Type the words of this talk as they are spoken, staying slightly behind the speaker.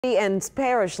And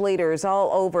parish leaders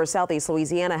all over Southeast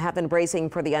Louisiana have been bracing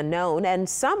for the unknown, and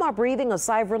some are breathing a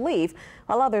sigh of relief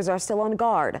while others are still on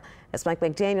guard. As Mike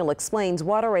McDaniel explains,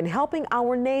 water and helping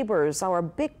our neighbors are a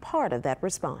big part of that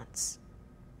response.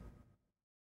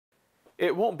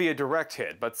 It won't be a direct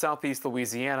hit, but Southeast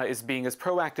Louisiana is being as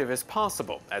proactive as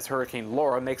possible as Hurricane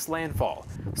Laura makes landfall.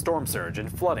 Storm surge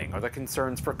and flooding are the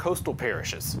concerns for coastal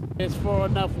parishes. It's far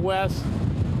enough west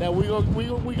that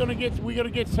we're gonna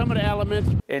get some of the elements.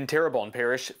 In Terrebonne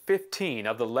Parish, 15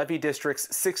 of the levee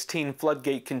district's 16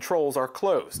 floodgate controls are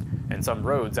closed, and some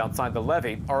roads outside the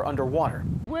levee are underwater.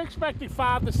 We're expecting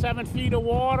 5 to 7 feet of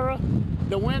water.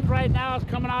 The wind right now is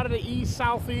coming out of the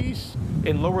east-southeast.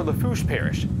 In Lower Lafourche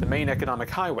Parish, the main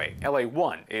economic highway,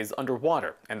 LA1, is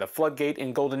underwater, and the floodgate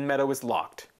in Golden Meadow is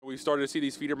locked. We started to see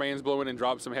these feeder bands blowing and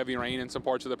drop some heavy rain in some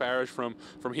parts of the parish from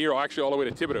here, actually all the way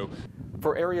to Thibodaux.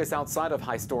 For areas outside of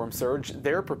high storm surge,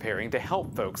 they're preparing to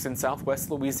help folks in Southwest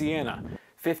Louisiana.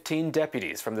 15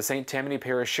 deputies from the St. Tammany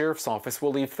Parish Sheriff's Office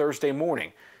will leave Thursday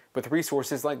morning with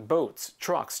resources like boats,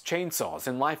 trucks, chainsaws,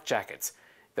 and life jackets.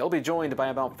 They'll be joined by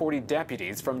about 40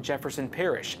 deputies from Jefferson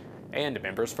Parish and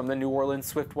members from the New Orleans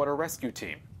Swiftwater Rescue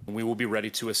Team. We will be ready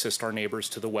to assist our neighbors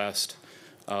to the west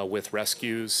with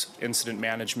rescues, incident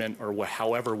management, or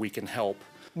however we can help.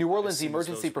 New Orleans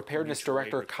Emergency Preparedness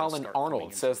Director Colin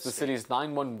Arnold says the city's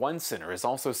 911 center is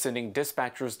also sending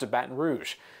dispatchers to Baton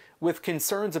Rouge. With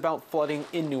concerns about flooding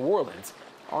in New Orleans,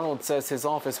 Arnold says his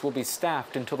office will be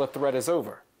staffed until the threat is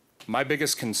over. My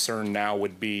biggest concern now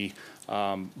would be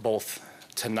both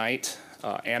tonight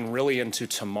and really into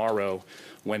tomorrow,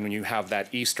 when you have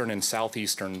that eastern and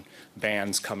southeastern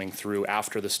bands coming through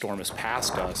after the storm has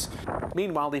passed us.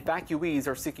 Meanwhile, evacuees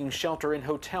are seeking shelter in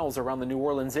hotels around the New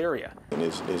Orleans area. And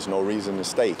there's no reason to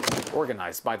stay.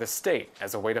 Organized by the state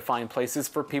as a way to find places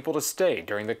for people to stay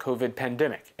during the COVID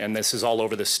pandemic. And this is all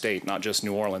over the state, not just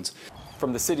New Orleans.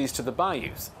 From the cities to the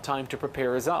bayous, time to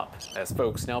prepare is up as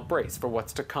folks now brace for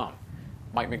what's to come.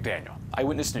 Mike McDaniel,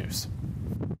 Eyewitness News.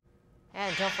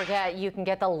 And don't forget, you can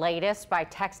get the latest by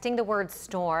texting the word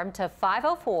storm to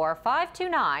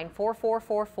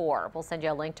 504-529-4444. We'll send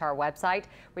you a link to our website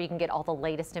where you can get all the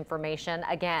latest information.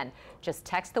 Again, just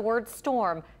text the word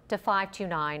storm to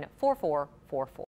 529-4444.